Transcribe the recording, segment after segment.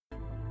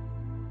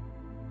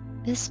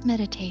This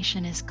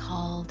meditation is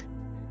called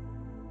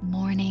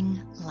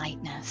Morning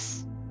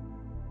Lightness,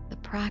 the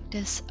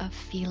practice of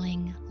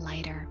feeling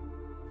lighter,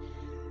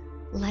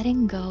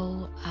 letting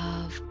go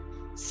of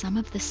some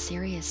of the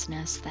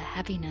seriousness, the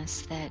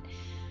heaviness that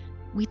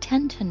we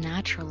tend to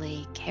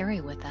naturally carry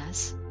with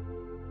us.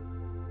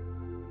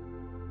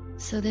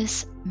 So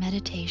this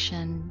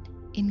meditation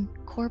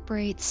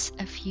incorporates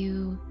a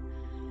few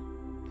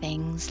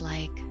things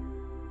like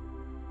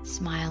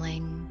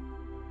smiling,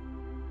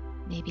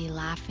 maybe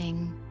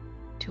laughing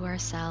to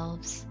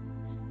ourselves,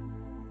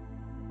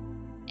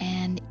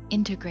 and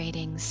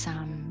integrating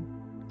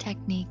some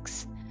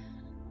techniques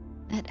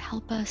that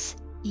help us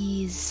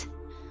ease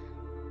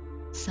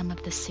some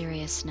of the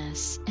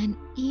seriousness, and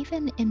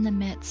even in the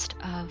midst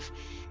of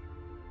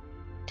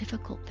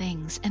difficult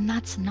things. And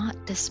that's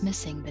not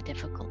dismissing the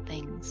difficult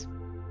things.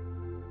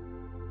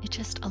 It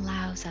just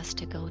allows us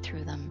to go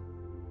through them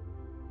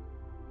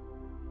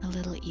a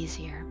little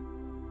easier.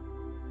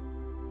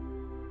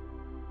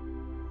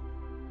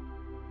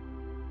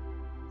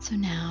 So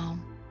now,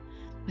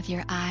 with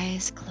your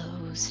eyes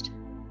closed,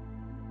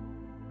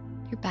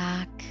 your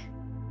back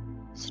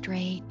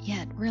straight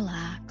yet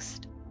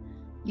relaxed,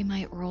 you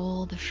might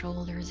roll the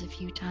shoulders a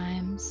few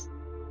times,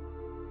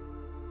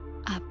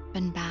 up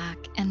and back,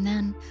 and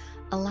then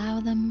allow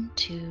them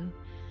to,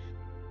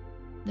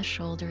 the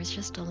shoulders,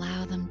 just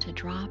allow them to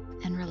drop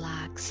and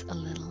relax a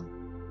little.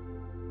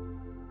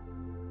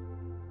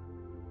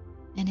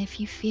 And if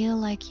you feel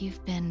like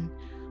you've been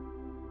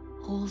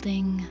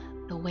holding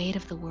the weight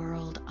of the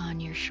world on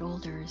your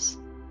shoulders,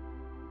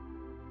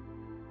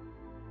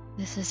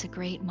 this is a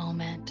great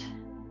moment,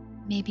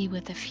 maybe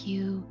with a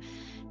few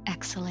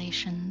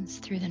exhalations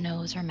through the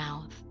nose or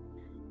mouth,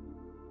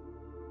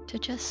 to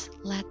just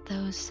let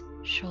those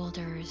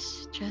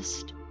shoulders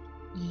just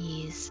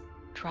ease,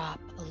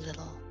 drop a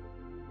little.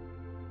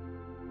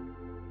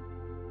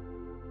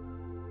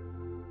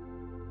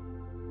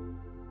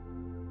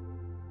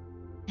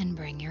 And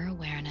bring your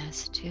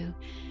awareness to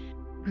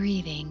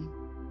breathing,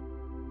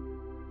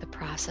 the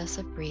process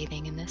of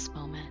breathing in this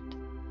moment,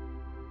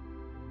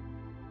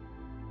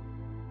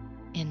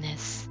 in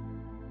this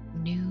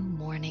new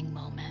morning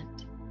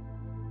moment.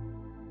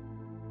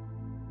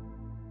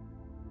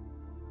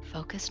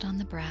 Focused on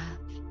the breath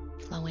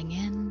flowing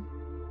in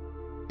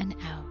and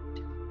out.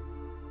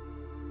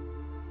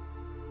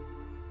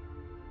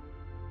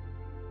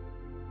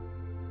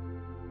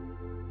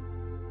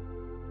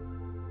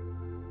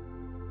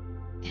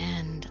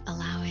 And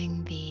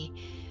allowing the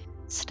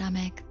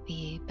stomach,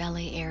 the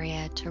belly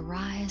area to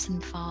rise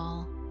and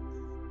fall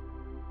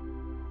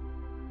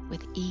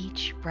with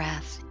each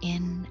breath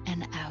in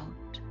and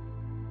out.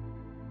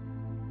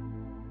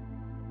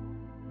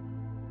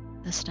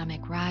 The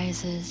stomach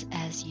rises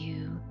as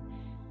you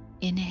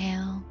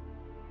inhale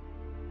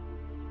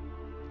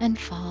and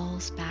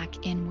falls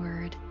back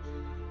inward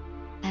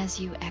as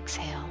you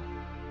exhale.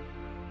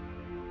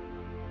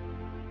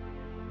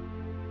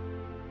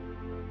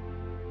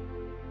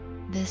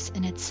 This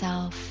in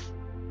itself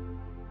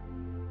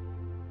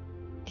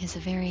is a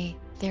very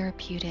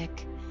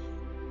therapeutic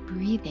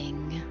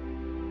breathing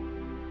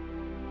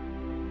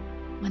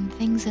when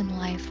things in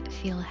life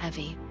feel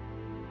heavy.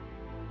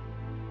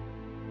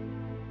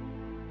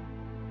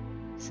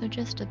 So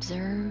just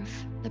observe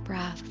the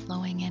breath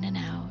flowing in and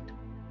out,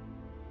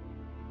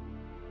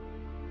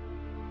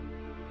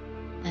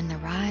 and the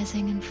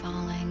rising and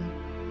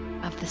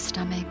falling of the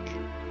stomach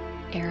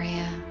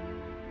area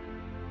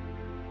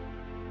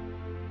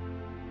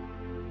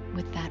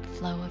with that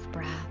flow of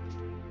breath.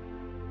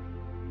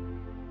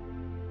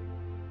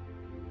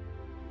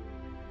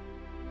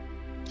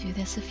 Do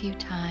this a few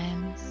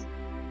times.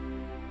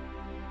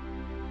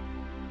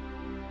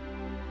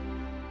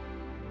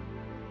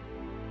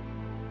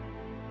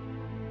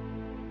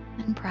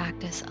 And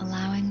practice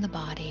allowing the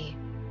body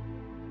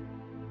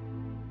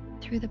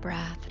through the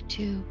breath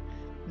to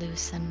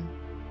loosen,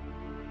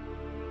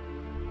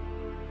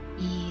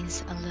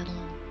 ease a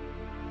little,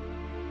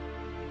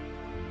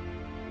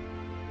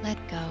 let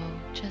go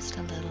just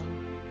a little.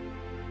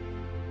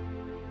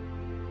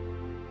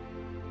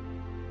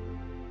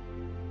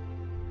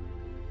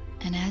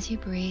 And as you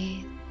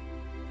breathe,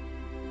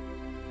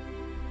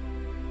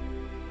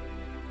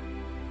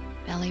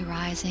 belly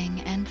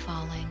rising and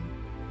falling,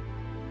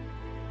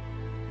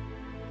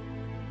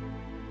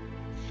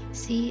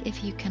 see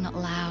if you can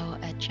allow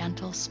a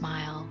gentle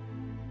smile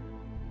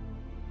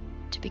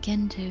to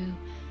begin to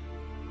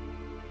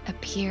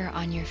appear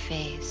on your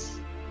face.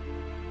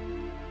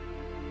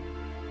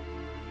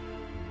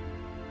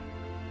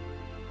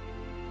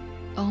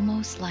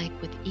 Almost like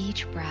with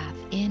each breath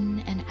in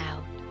and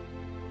out,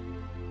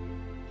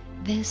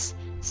 this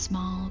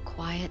small,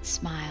 quiet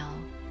smile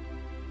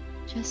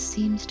just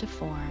seems to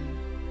form.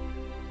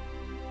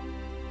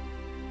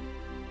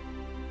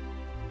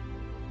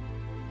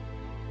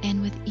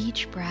 And with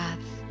each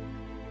breath,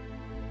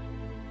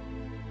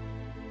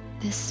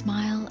 this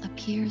smile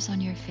appears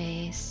on your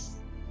face.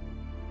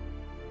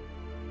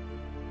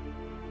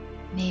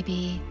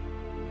 Maybe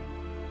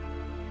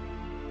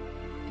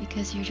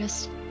because you're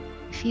just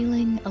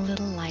feeling a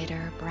little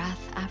lighter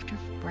breath after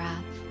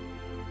breath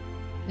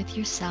with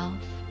yourself,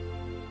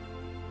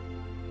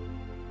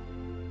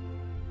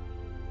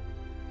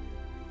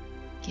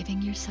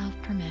 giving yourself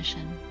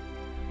permission.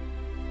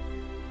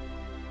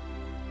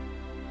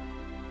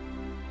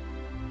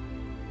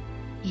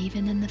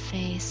 Even in the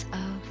face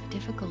of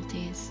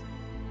difficulties,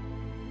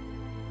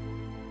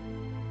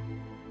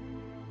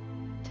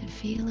 to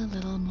feel a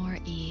little more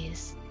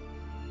ease.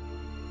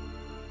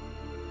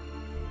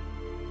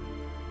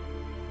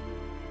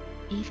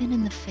 Even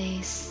in the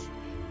face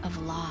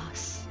of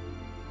loss,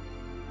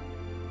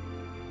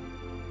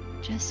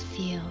 just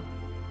feel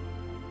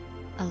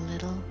a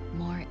little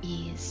more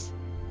ease.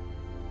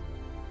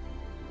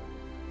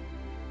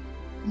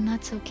 And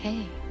that's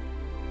okay.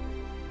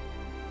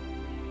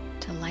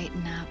 To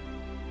lighten up.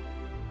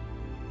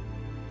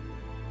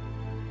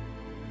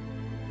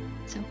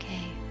 It's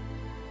okay.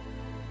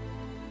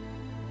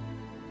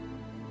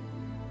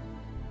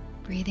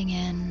 Breathing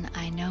in,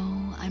 I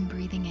know I'm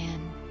breathing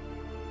in.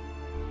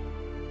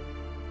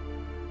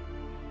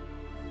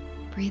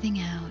 Breathing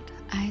out,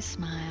 I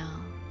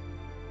smile.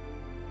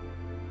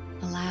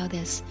 Allow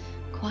this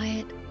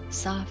quiet,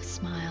 soft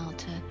smile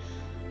to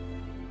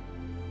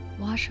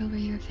wash over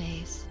your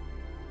face.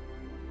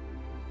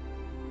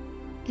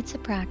 It's a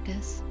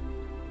practice.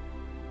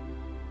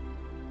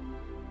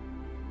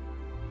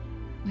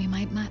 We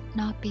might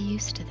not be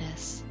used to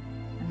this,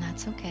 and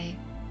that's okay.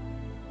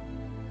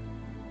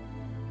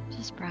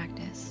 Just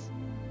practice.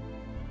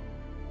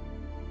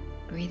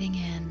 Breathing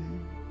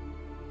in,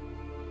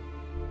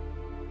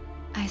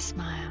 I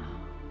smile.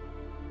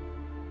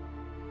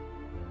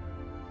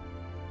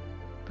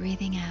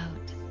 Breathing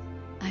out,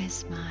 I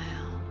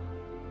smile.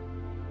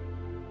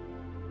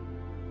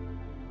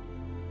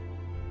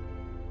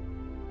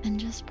 And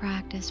just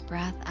practice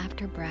breath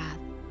after breath,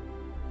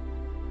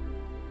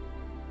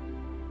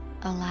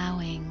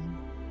 allowing,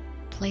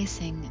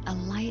 placing a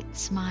light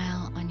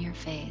smile on your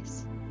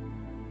face.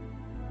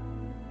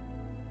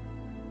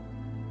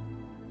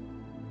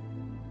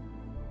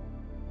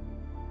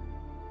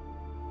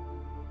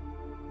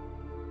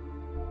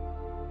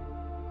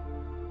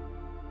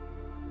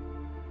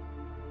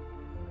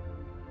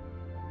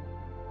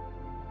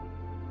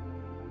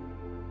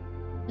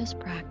 Just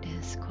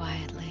practice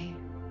quietly.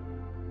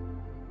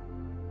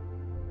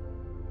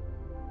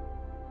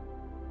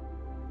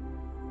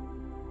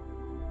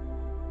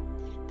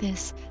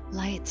 This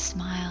light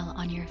smile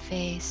on your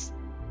face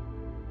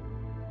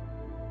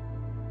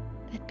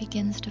that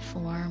begins to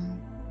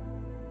form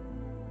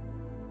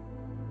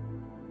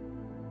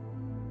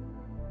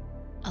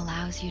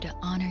allows you to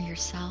honor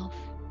yourself,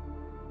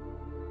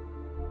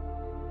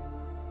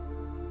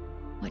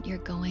 what you're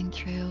going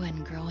through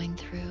and growing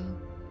through,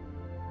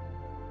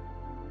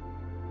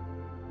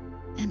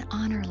 and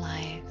honor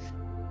life,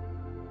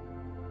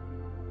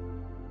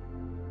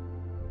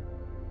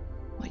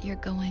 what you're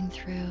going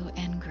through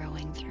and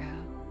growing through.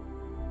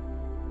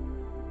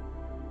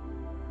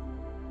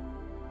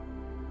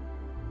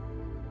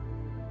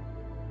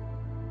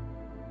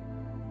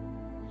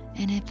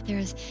 And if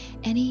there's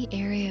any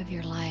area of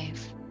your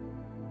life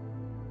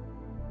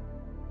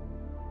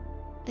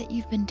that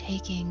you've been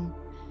taking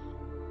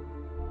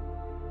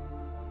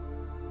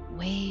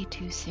way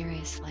too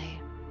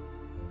seriously,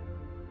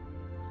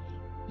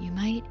 you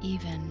might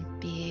even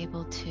be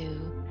able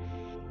to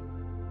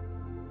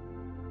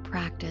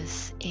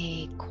practice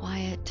a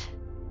quiet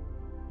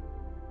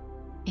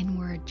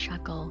inward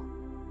chuckle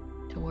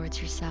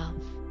towards yourself.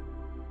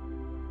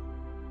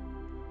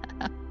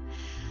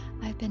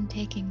 I've been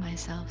taking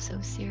myself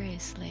so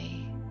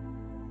seriously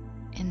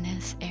in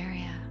this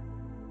area.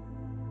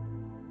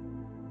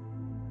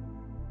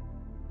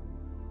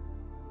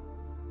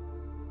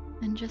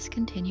 And just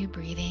continue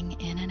breathing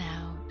in and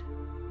out.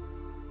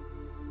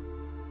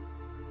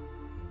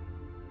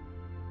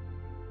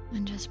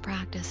 And just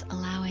practice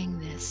allowing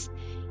this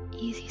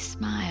easy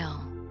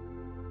smile.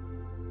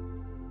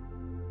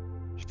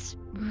 It's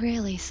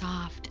really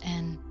soft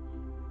and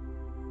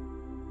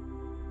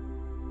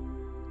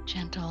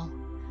gentle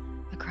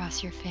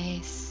across your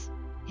face.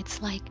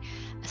 It's like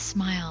a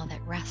smile that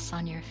rests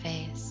on your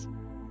face.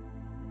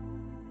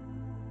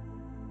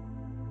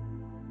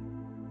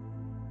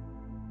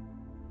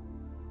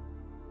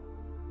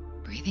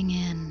 Breathing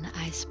in,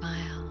 I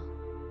smile.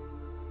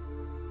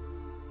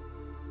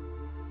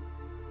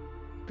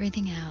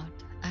 Breathing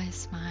out, I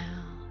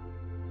smile.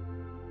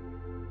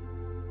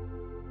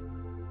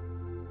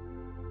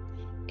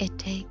 It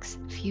takes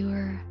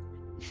fewer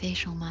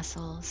facial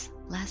muscles,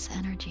 less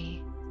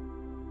energy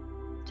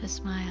to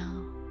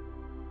smile.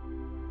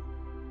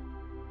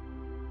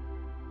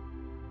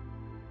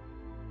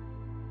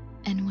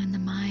 And when the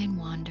mind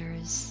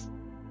wanders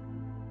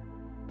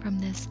from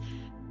this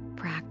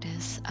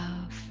practice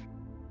of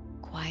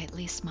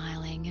quietly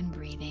smiling and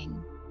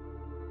breathing,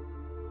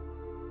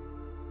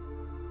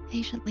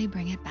 patiently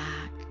bring it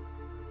back.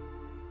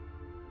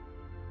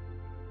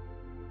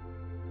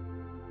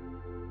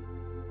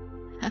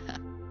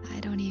 I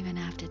don't even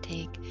have to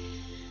take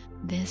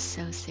this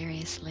so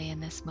seriously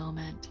in this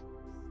moment.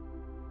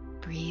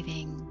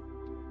 Breathing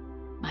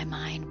my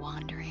mind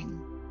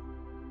wandering.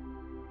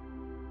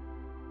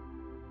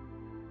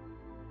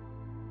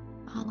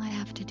 All I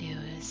have to do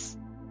is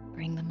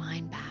bring the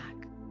mind back.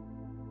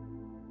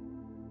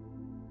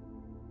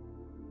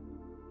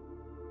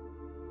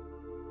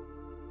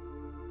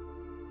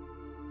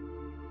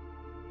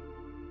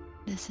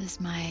 This is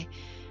my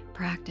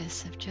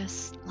practice of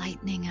just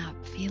lightening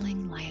up,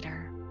 feeling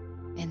lighter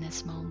in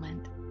this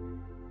moment,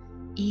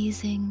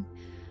 easing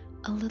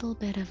a little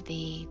bit of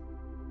the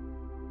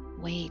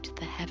weight,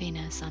 the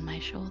heaviness on my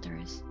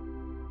shoulders.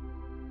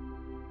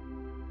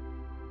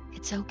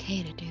 It's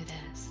okay to do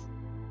this.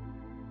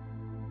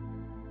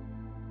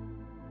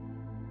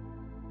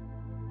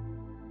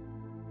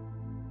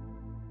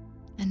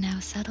 And now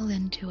settle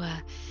into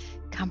a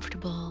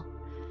comfortable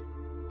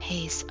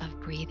pace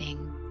of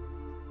breathing.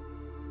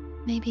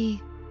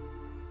 Maybe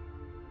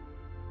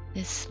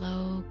this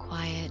slow,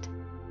 quiet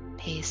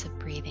pace of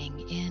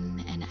breathing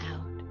in and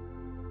out.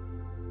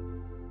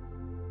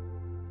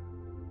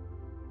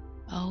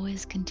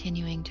 Always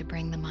continuing to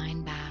bring the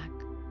mind back.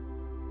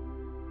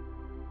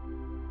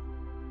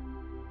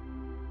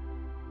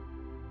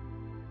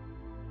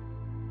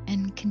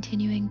 And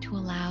continuing to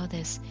allow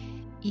this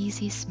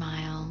easy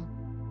smile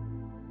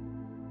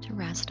to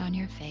rest on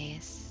your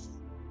face.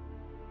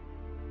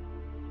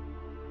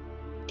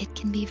 It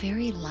can be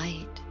very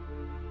light,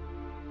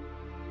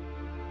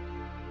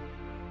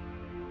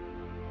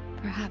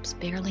 perhaps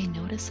barely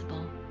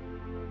noticeable.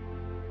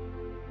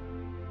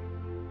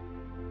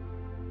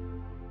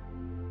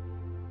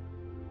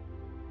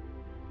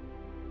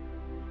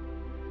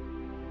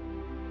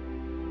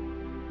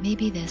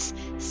 Maybe this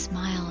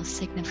smile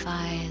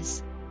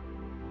signifies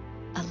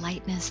a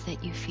lightness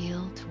that you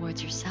feel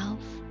towards yourself.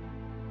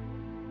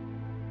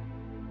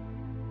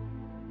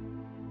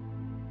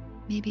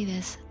 Maybe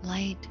this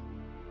light,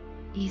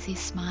 easy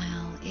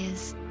smile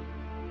is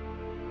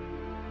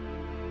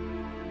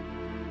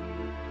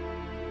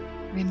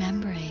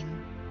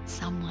remembering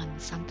someone,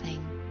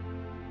 something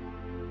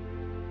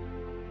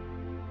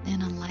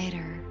in a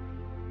lighter,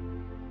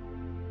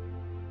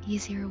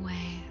 easier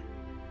way.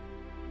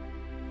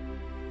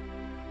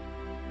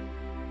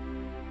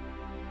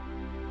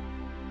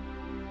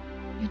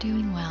 You're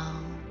doing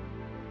well.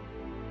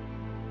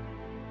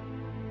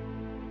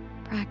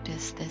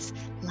 Practice this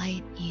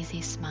light,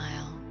 easy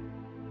smile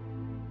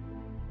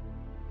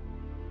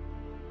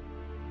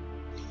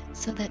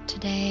so that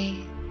today,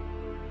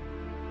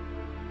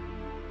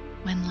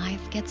 when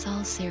life gets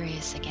all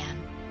serious again,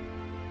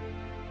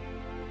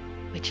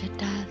 which it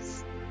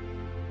does,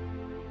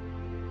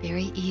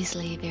 very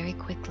easily, very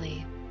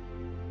quickly,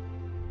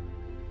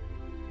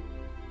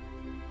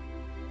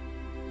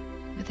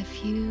 with a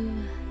few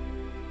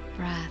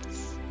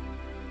breaths,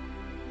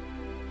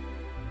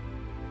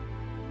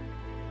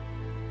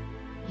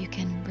 you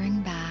can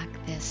bring back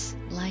this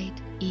light,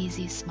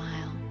 easy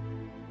smile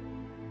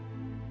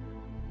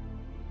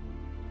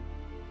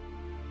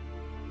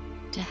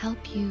to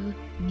help you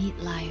meet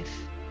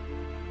life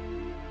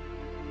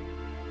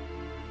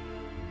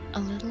a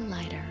little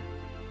lighter,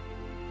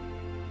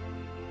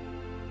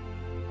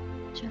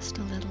 just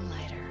a little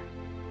lighter.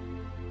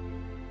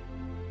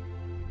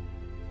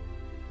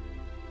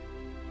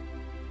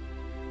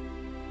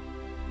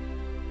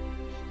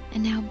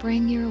 And now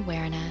bring your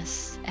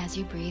awareness as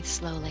you breathe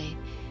slowly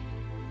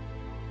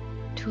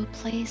to a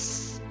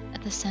place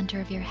at the center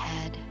of your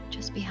head,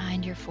 just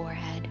behind your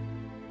forehead.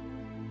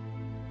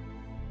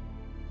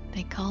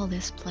 They call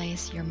this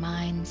place your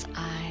mind's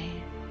eye.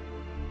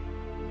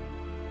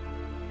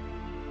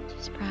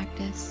 Just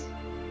practice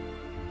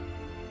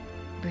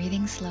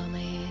breathing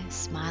slowly,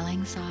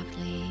 smiling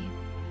softly,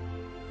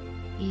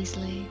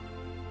 easily.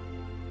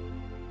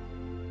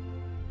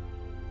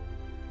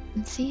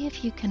 And see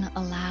if you can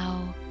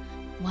allow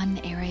one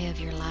area of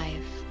your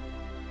life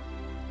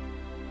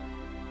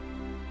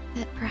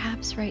that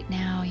perhaps right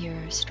now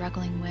you're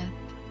struggling with,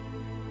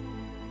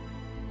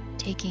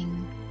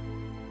 taking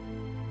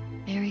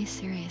very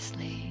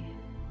seriously,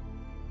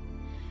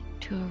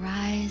 to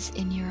arise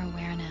in your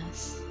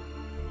awareness.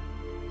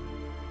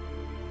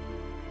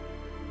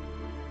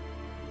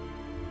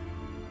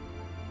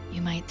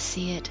 You might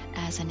see it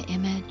as an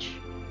image.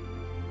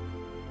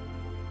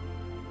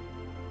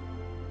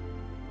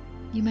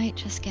 You might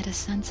just get a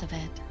sense of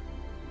it,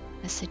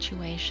 a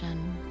situation,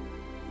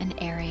 an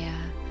area,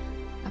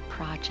 a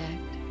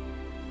project.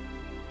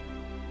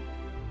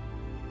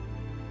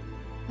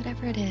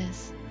 Whatever it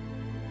is,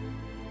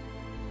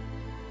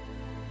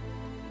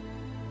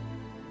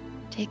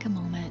 take a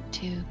moment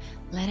to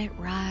let it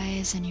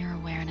rise in your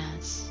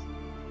awareness.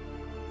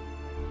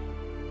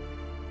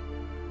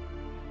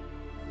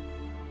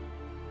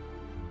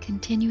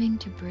 Continuing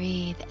to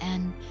breathe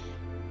and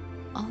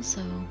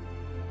also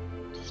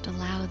just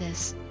allow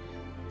this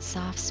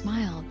soft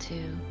smile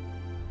to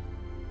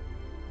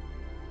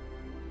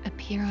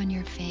appear on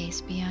your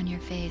face, be on your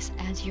face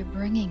as you're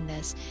bringing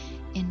this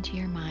into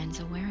your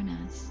mind's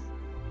awareness.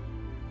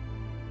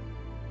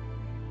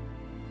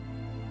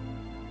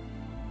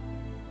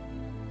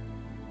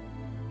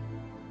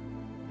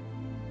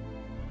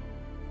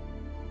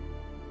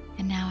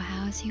 And now,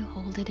 how as you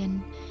hold it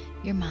in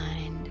your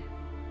mind,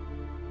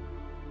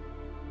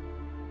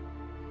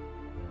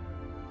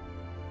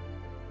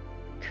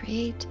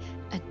 create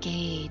a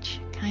gauge,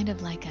 kind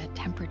of like a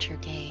temperature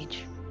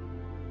gauge,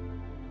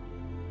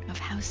 of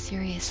how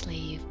seriously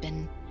you've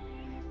been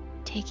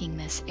taking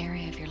this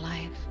area of your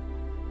life.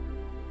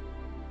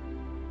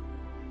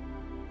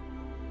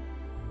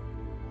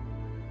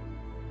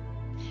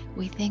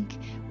 We think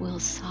we'll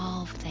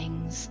solve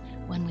things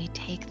when we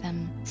take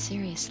them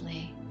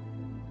seriously,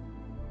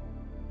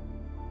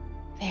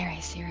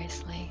 very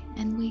seriously,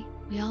 and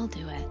we all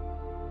do it.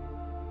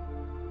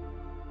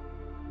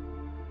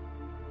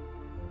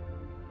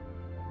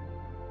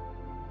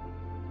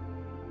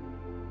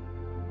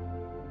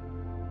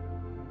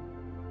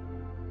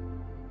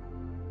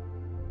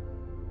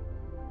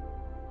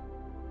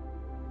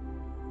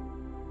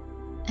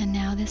 And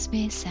now this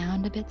may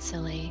sound a bit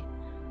silly,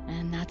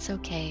 and that's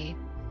okay,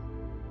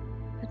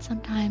 but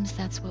sometimes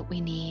that's what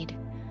we need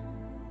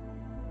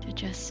to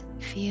just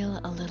feel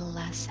a little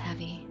less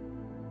heavy,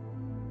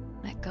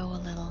 let go a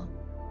little.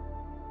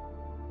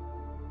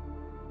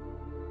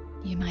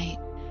 You might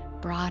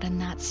broaden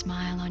that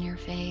smile on your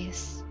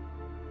face,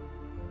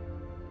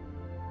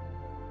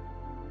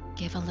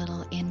 give a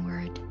little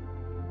inward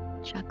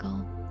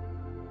chuckle.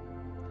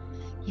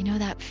 You know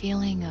that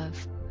feeling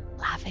of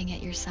laughing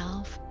at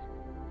yourself?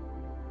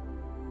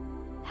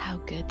 How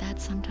good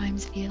that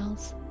sometimes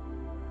feels.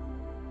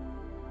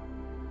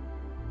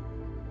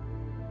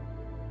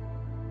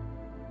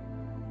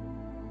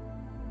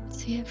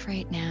 See if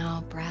right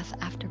now, breath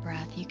after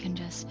breath, you can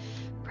just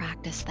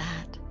practice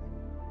that.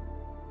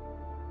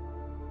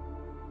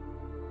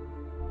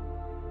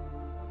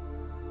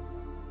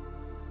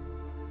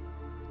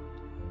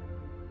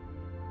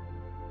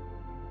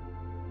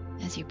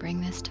 As you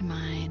bring this to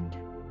mind,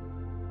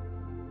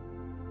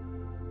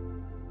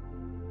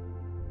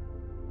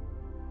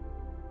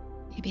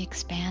 maybe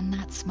expand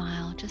that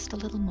smile just a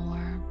little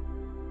more.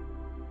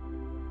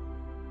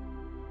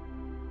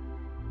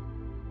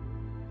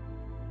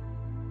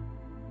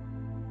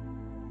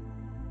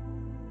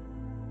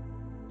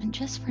 And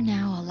just for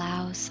now,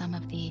 allow some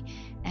of the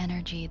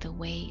energy, the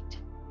weight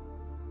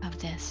of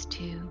this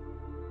to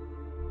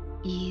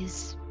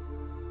ease,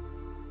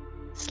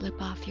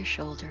 slip off your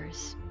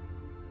shoulders.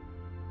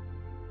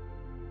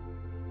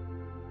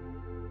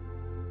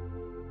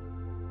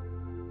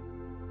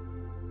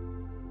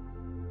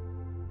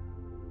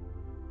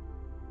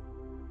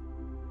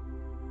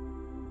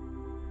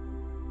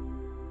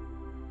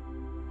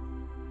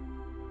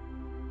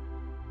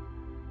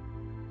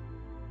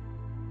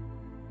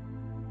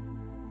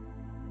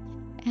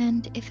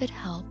 And if it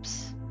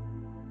helps,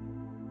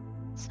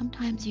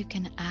 sometimes you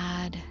can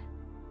add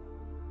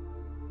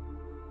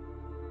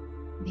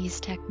these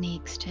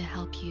techniques to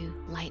help you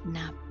lighten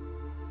up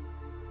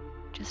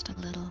just a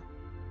little.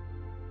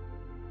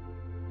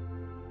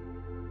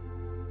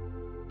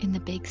 In the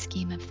big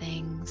scheme of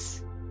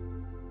things,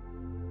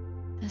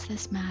 does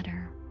this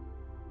matter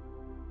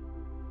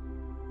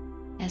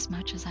as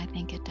much as I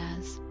think it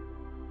does?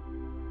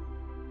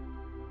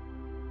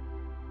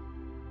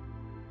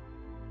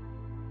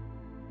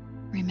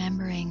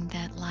 Remembering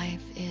that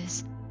life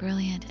is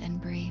brilliant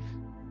and brief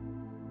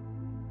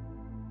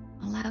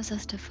allows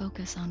us to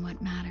focus on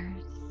what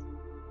matters.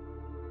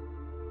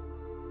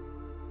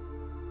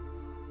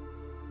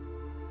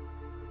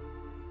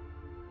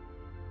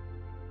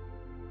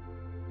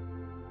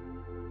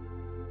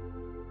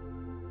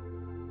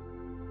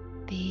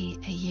 Be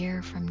a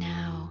year from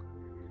now,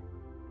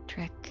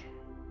 trick,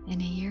 in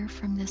a year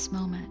from this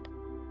moment,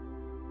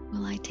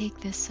 will I take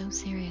this so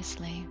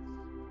seriously?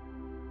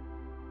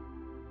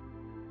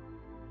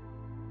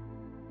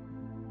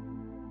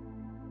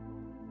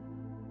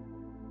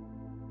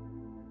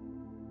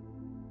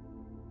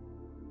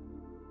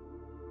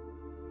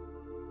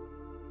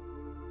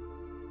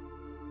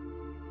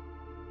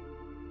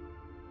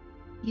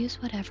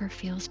 Use whatever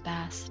feels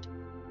best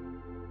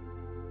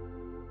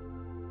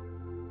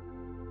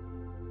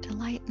to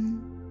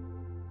lighten,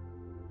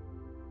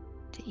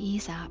 to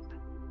ease up.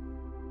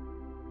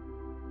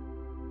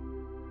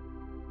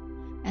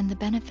 And the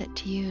benefit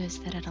to you is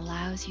that it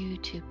allows you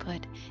to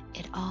put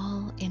it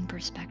all in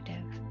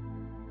perspective,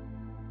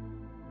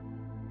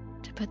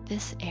 to put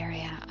this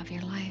area of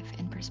your life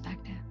in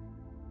perspective,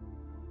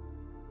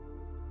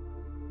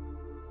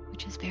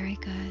 which is very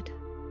good.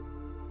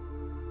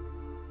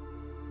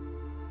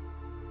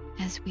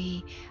 As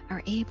we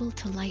are able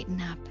to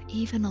lighten up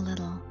even a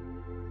little,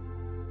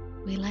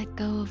 we let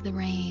go of the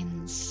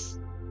reins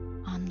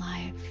on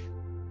life.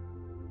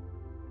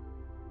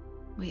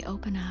 We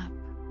open up.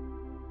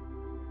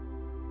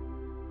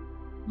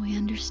 We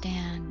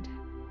understand.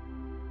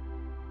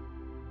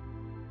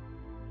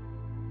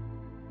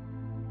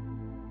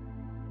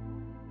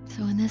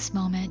 So in this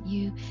moment,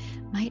 you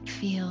might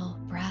feel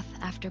breath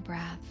after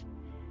breath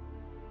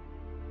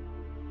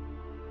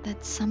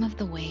that some of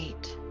the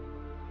weight,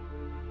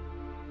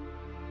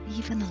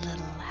 even a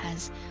little,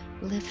 has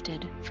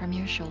lifted from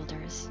your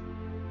shoulders.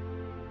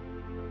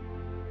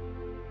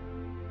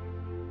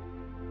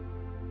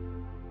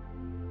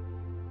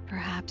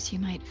 Perhaps you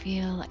might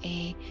feel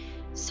a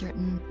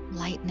certain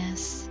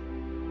lightness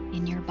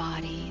in your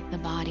body, the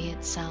body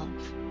itself.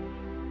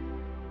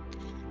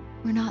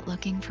 We're not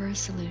looking for a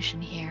solution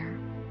here.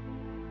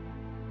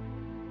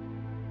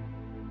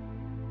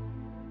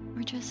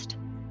 We're just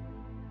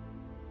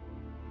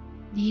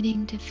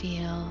needing to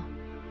feel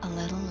a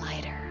little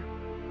lighter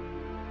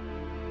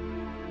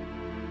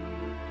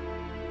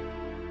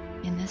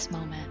in this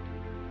moment.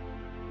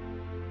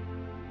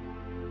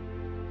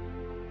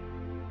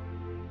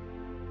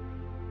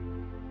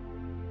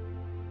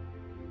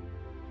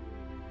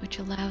 Which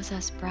allows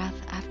us breath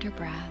after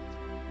breath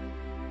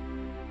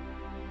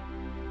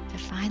to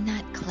find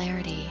that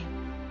clarity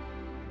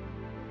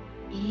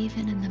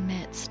even in the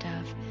midst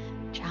of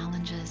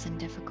challenges and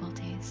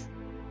difficulties.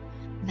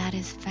 And that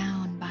is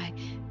found by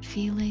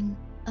feeling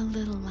a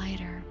little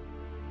lighter.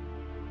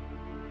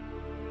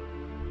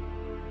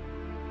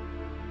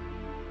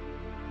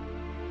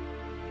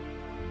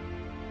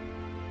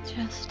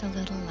 Just a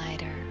little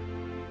lighter.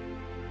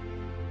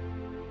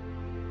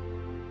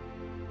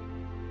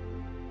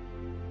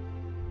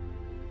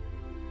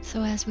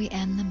 So as we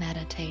end the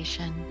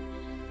meditation,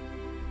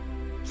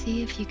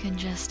 see if you can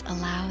just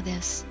allow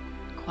this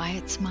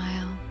quiet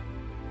smile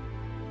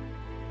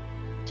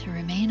to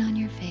remain on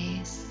your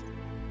face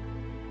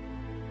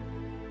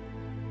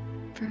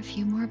for a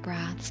few more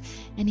breaths.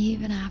 And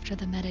even after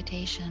the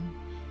meditation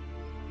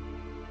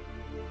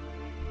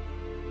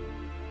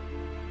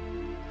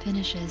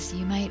finishes,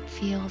 you might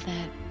feel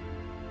that,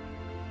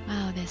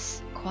 wow,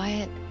 this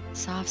quiet,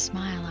 soft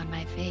smile on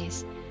my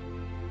face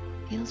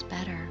feels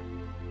better.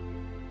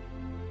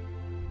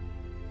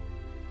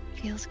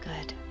 Feels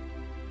good.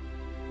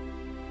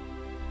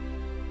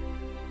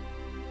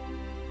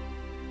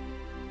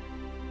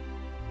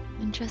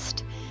 And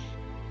just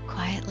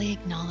quietly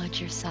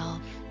acknowledge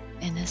yourself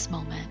in this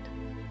moment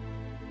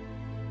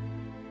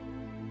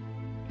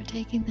for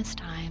taking this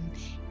time,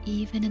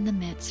 even in the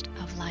midst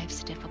of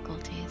life's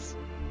difficulties.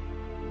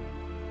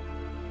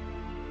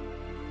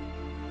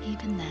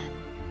 Even then,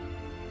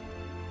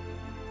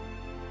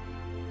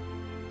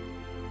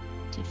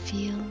 to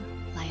feel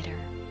lighter.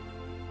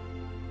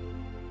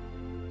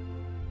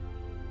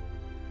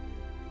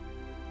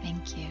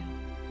 Thank you.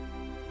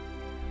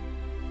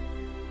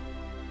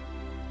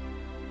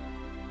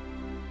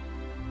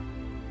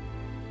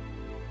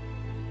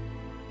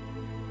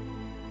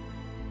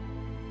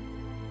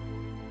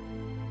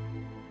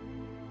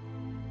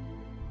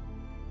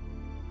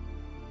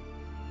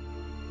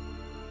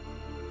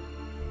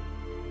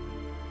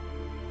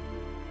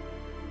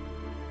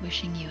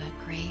 Wishing you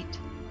a great,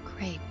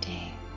 great day.